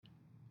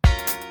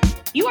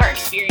You are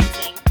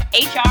experiencing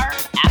HR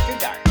After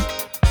Dark,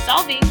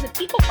 solving the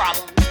people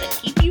problems that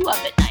keep you up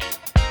at night.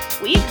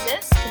 We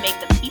exist to make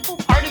the people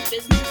part of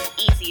business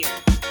easier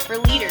for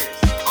leaders,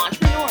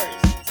 entrepreneurs,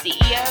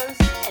 CEOs,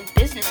 and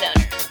business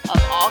owners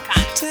of all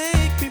kinds.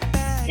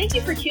 Thank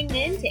you for tuning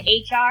in to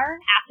HR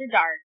After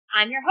Dark.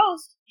 I'm your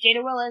host,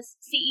 Jada Willis,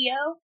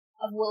 CEO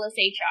of Willis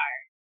HR.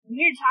 I'm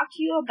here to talk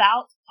to you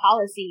about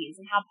policies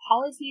and how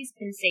policies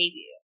can save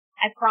you.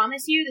 I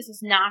promise you this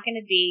is not going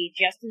to be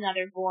just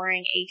another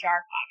boring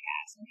HR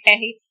podcast,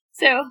 okay?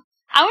 So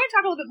I want to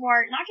talk a little bit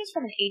more, not just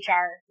from an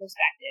HR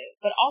perspective,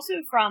 but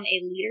also from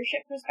a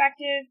leadership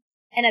perspective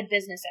and a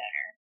business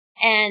owner.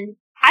 And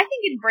I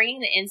think in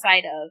bringing the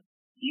insight of,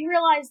 you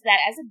realize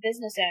that as a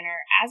business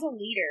owner, as a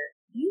leader,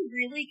 you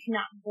really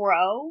cannot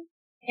grow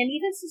and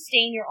even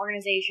sustain your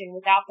organization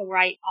without the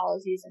right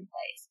policies in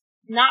place,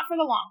 not for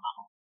the long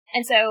haul.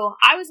 And so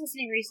I was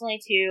listening recently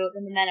to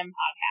the Momentum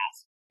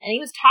podcast, and he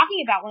was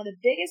talking about one of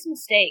the biggest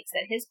mistakes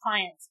that his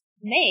clients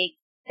make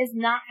is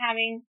not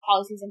having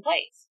policies in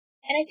place.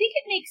 And I think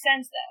it makes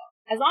sense,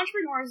 though. As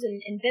entrepreneurs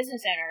and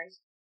business owners,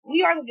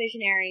 we are the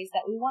visionaries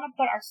that we want to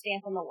put our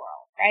stamp on the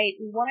world, right?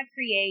 We want to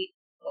create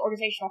the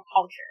organizational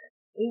culture.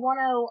 We want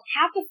to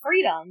have the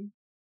freedom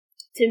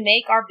to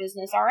make our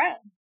business our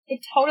own.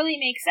 It totally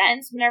makes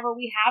sense whenever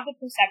we have the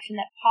perception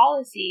that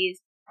policies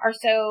are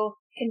so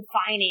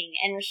confining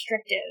and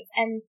restrictive,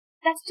 and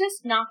that's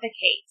just not the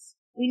case.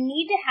 We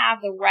need to have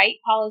the right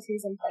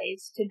policies in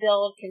place to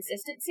build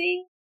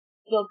consistency,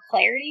 build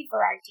clarity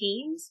for our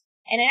teams,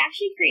 and it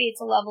actually creates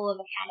a level of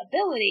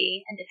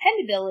accountability and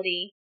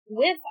dependability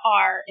with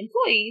our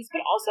employees,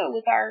 but also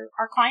with our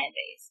client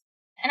base.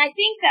 And I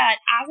think that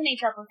as an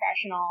HR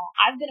professional,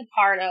 I've been a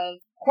part of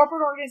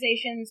corporate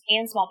organizations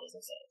and small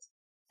businesses.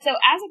 So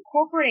as a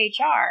corporate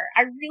HR,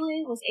 I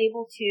really was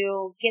able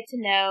to get to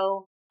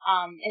know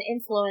and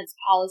influence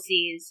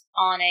policies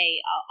on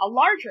a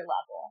larger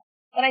level.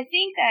 But I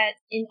think that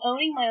in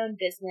owning my own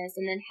business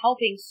and then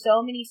helping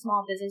so many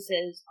small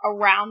businesses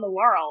around the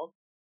world,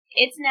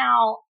 it's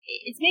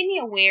made me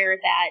aware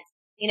that,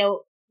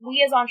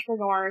 we as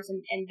entrepreneurs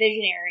and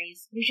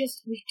visionaries,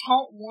 we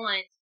don't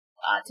want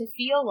to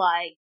feel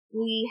like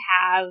we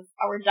have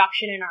a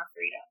reduction in our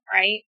freedom,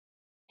 right?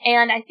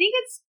 And I think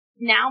it's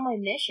now my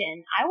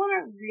mission. I want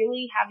to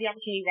really have the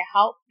opportunity to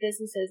help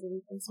businesses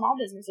and small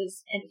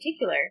businesses in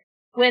particular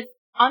with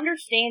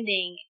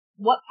understanding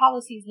what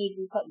policies need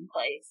to be put in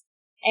place.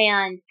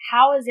 And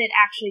how is it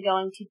actually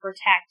going to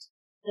protect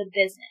the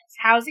business?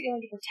 How is it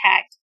going to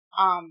protect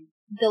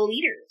the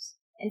leaders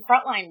and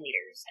frontline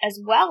leaders, as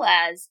well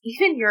as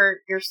even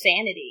your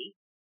sanity?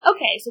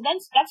 Okay, so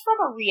that's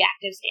from a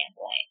reactive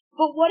standpoint.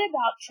 But what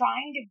about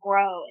trying to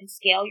grow and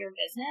scale your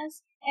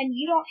business and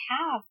you don't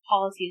have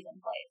policies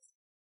in place?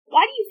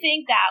 Why do you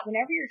think that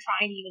whenever you're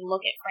trying to even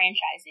look at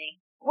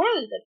franchising, one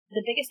of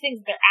the biggest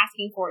things that they're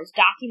asking for is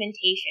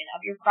documentation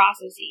of your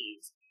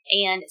processes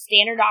and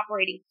standard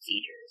operating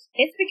procedures?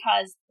 It's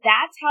because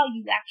that's how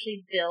you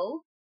actually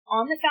build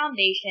on the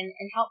foundation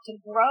and help to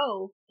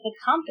grow the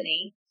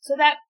company so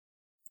that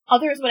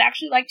others would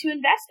actually like to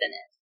invest in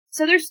it.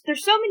 So there's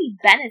so many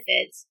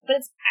benefits,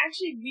 but it's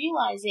actually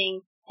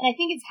realizing, and I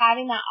think it's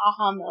having that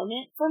aha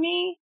moment for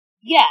me.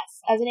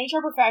 Yes, as an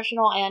HR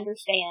professional, I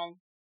understand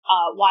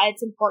why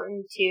it's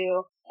important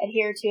to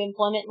adhere to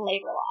employment and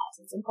labor laws.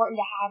 It's important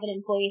to have an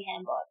employee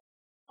handbook.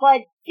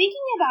 But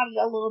thinking about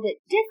it a little bit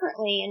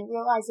differently and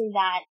realizing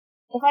that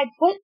if I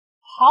put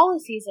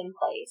policies in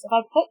place, if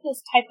I put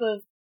this type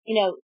of,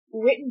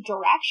 written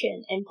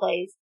direction in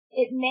place,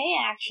 it may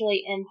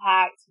actually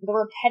impact the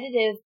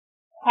repetitive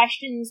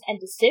questions and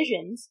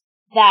decisions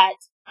that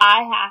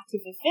I have to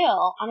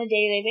fulfill on a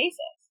day-to-day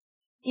basis.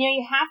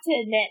 You have to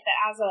admit that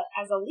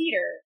as a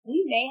leader,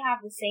 we may have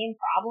the same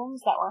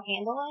problems that we're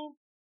handling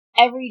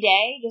every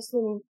day, just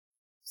in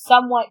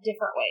somewhat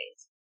different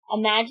ways.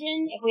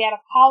 Imagine if we had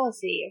a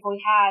policy, if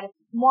we had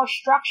more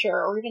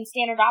structure or even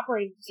standard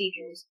operating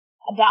procedures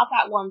about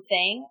that one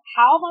thing,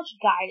 how much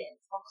guidance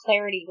or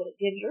clarity would it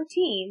give your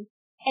team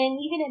and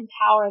even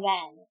empower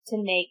them to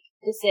make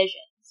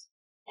decisions?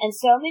 And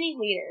so many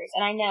leaders,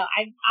 and I know,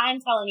 I'm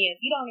telling you,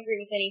 if you don't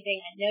agree with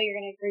anything, I know you're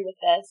going to agree with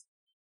this,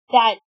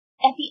 that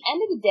at the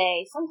end of the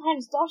day,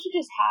 sometimes don't you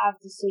just have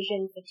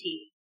decision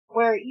fatigue,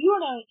 where you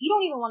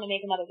don't even want to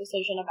make another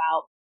decision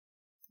about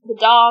the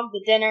dog,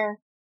 the dinner,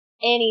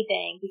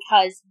 anything,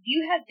 because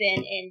you have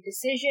been in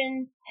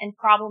decision and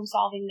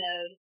problem-solving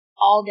mode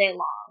all day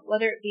long,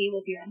 whether it be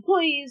with your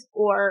employees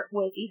or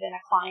with even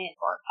a client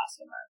or a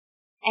customer.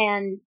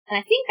 And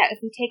I think that if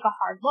we take a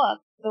hard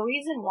look, the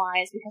reason why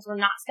is because we're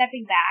not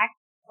stepping back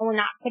and we're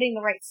not putting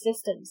the right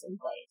systems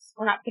in place.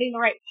 We're not putting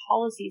the right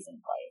policies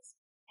in place.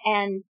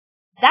 And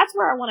that's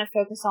where I want to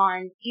focus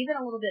on even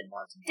a little bit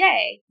more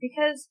today,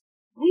 because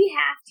we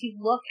have to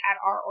look at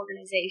our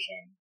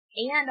organization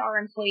and our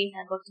employee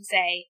handbook to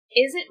say,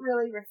 is it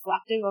really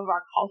reflective of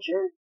our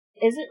culture?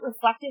 Is it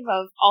reflective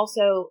of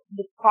also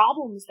the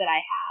problems that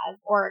I have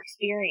or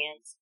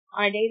experience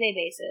on a day-to-day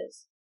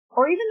basis?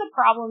 Or even the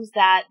problems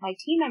that my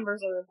team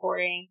members are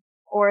reporting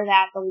or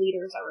that the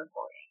leaders are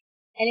reporting?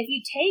 And if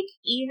you take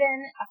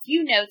even a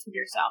few notes with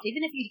yourself,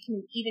 even if you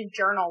can even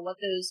journal what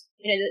those,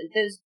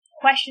 those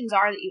questions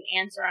are that you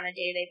answer on a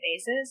day-to-day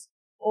basis,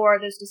 or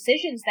those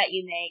decisions that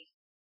you make,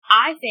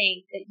 I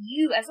think that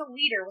you as a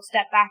leader will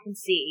step back and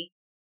see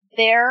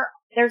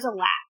there's a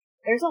lack.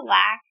 There's a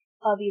lack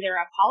of either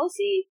a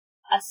policy,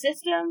 a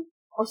system,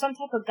 or some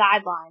type of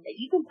guideline that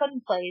you can put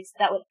in place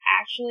that would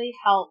actually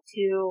help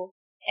to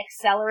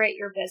accelerate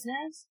your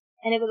business,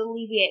 and it would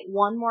alleviate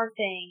one more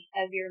thing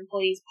of your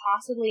employees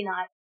possibly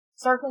not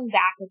circling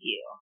back with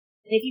you.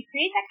 And if you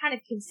create that kind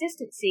of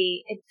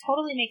consistency, it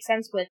totally makes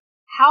sense with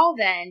how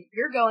then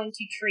you're going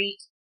to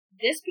treat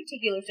this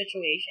particular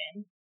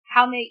situation,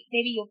 how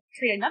maybe you'll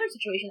treat another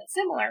situation that's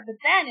similar, but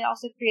then it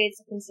also creates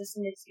a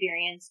consistent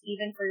experience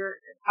even for your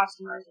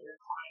customers or your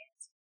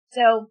clients.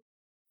 So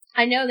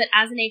I know that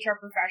as an HR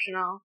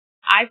professional,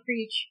 I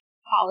preach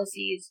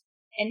policies,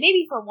 and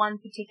maybe for one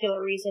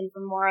particular reason,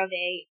 from more of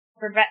a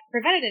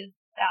preventative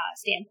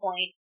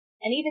standpoint,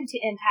 and even to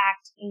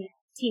impact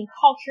team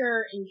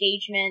culture,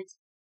 engagement,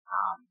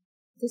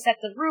 to set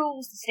the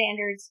rules, the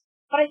standards.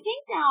 But I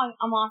think now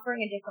I'm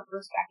offering a different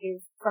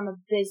perspective from a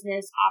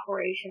business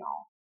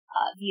operational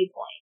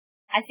viewpoint.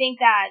 I think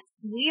that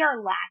we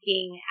are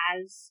lacking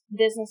as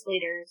business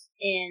leaders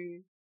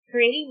in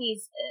creating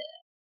these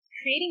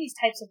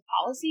types of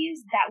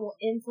policies that will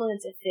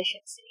influence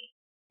efficiency.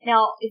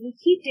 Now, if we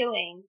keep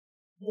doing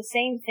the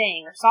same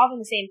thing or solving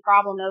the same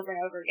problem over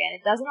and over again,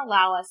 it doesn't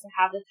allow us to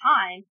have the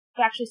time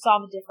to actually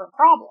solve a different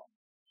problem.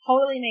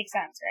 Totally makes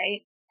sense,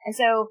 right? And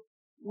so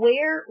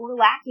we're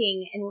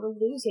lacking and we're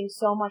losing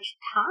so much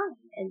time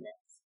in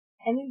this.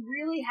 And we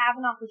really have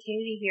an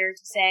opportunity here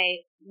to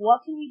say,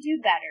 what can we do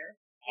better?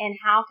 And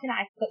how can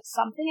I put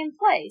something in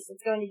place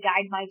that's going to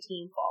guide my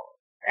team forward,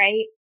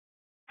 right?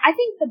 I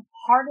think the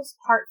hardest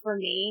part for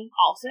me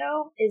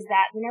also is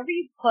that whenever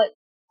you put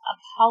a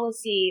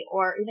policy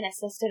or even a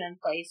system in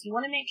place, you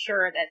want to make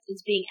sure that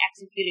it's being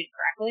executed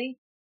correctly.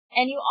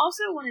 And you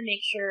also want to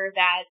make sure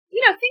that,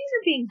 things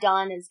are being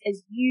done as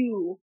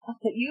you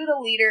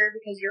the leader,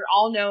 because you're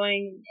all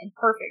knowing and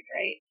perfect,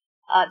 right?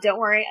 Don't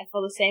worry, I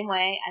feel the same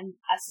way. I'm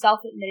a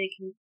self-admitted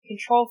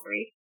control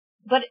freak,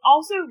 but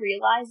also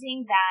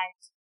realizing that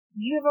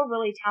you have a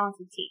really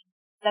talented team.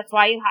 That's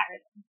why you hire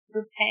them.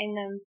 You're paying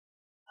them,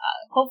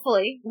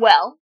 hopefully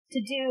well,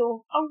 to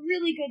do a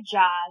really good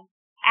job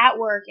at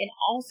work and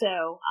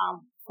also,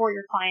 for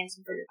your clients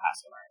and for your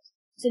customers.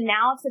 So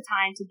now it's the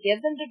time to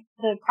give them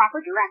the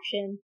proper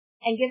direction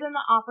and give them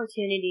the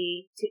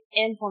opportunity to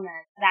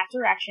implement that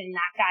direction,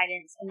 that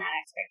guidance, and that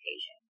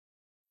expectation.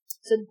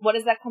 So what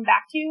does that come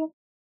back to?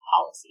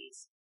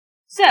 Policies.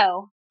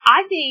 So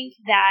I think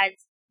that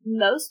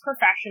most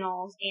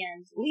professionals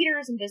and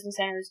leaders and business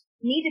owners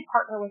need to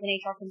partner with an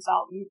HR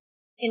consultant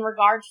in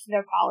regards to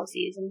their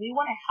policies. And we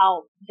want to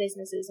help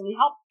businesses, and we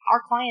help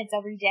our clients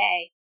every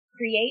day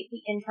create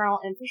the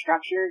internal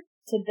infrastructure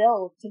to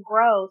build, to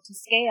grow, to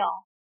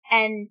scale.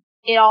 And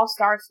it all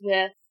starts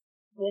with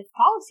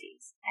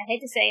policies. I hate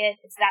to say it,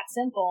 it's that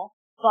simple,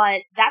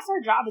 but that's our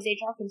job as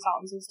HR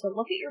consultants, is to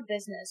look at your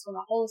business from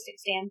a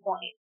holistic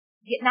standpoint,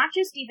 not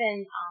just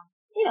even,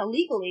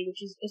 legally,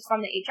 which is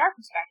from the HR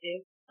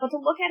perspective, but to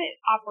look at it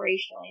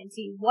operationally and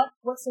see what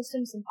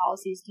systems and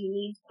policies do you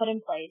need to put in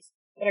place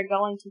that are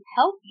going to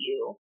help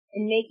you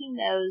in making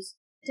those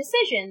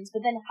decisions,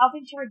 but then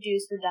helping to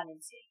reduce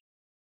redundancy.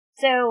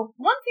 So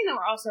one thing that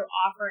we're also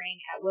offering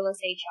at Willis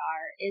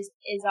HR is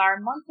our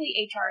monthly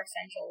HR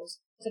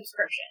Essentials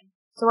subscription.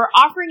 So we're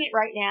offering it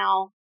right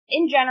now.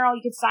 In general,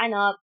 you could sign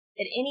up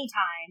at any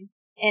time,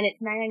 and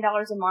it's $99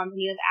 a month, and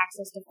you have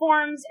access to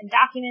forms and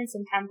documents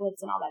and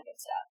templates and all that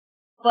good stuff.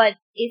 But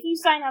if you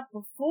sign up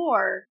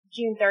before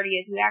June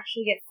 30th, you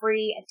actually get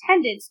free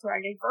attendance to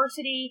our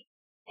diversity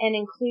and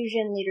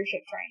inclusion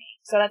leadership training.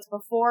 So that's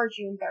before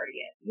June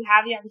 30th. You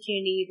have the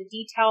opportunity. The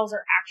details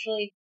are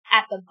actually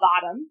at the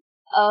bottom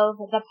of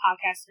the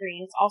podcast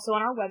screen. It's also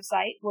on our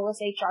website,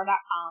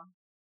 willishr.com.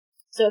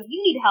 So if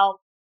you need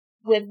help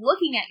with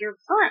looking at your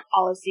current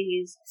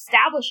policies,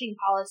 establishing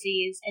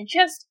policies, and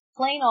just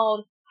plain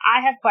old,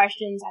 I have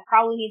questions, I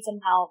probably need some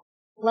help,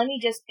 let me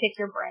just pick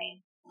your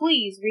brain,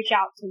 please reach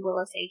out to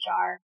Willis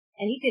HR.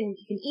 And you can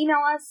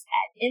email us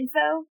at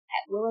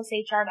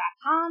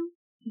info@willishr.com.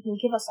 You can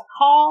give us a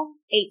call,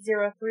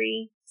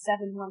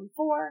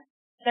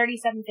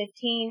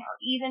 803-714-3715, or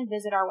even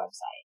visit our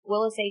website,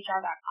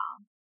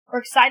 willishr.com. We're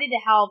excited to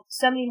help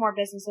so many more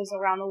businesses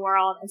around the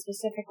world, and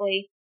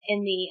specifically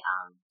in the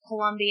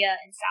Columbia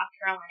and South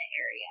Carolina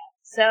area.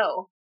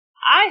 So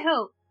I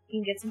hope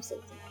you can get some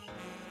sleep tonight.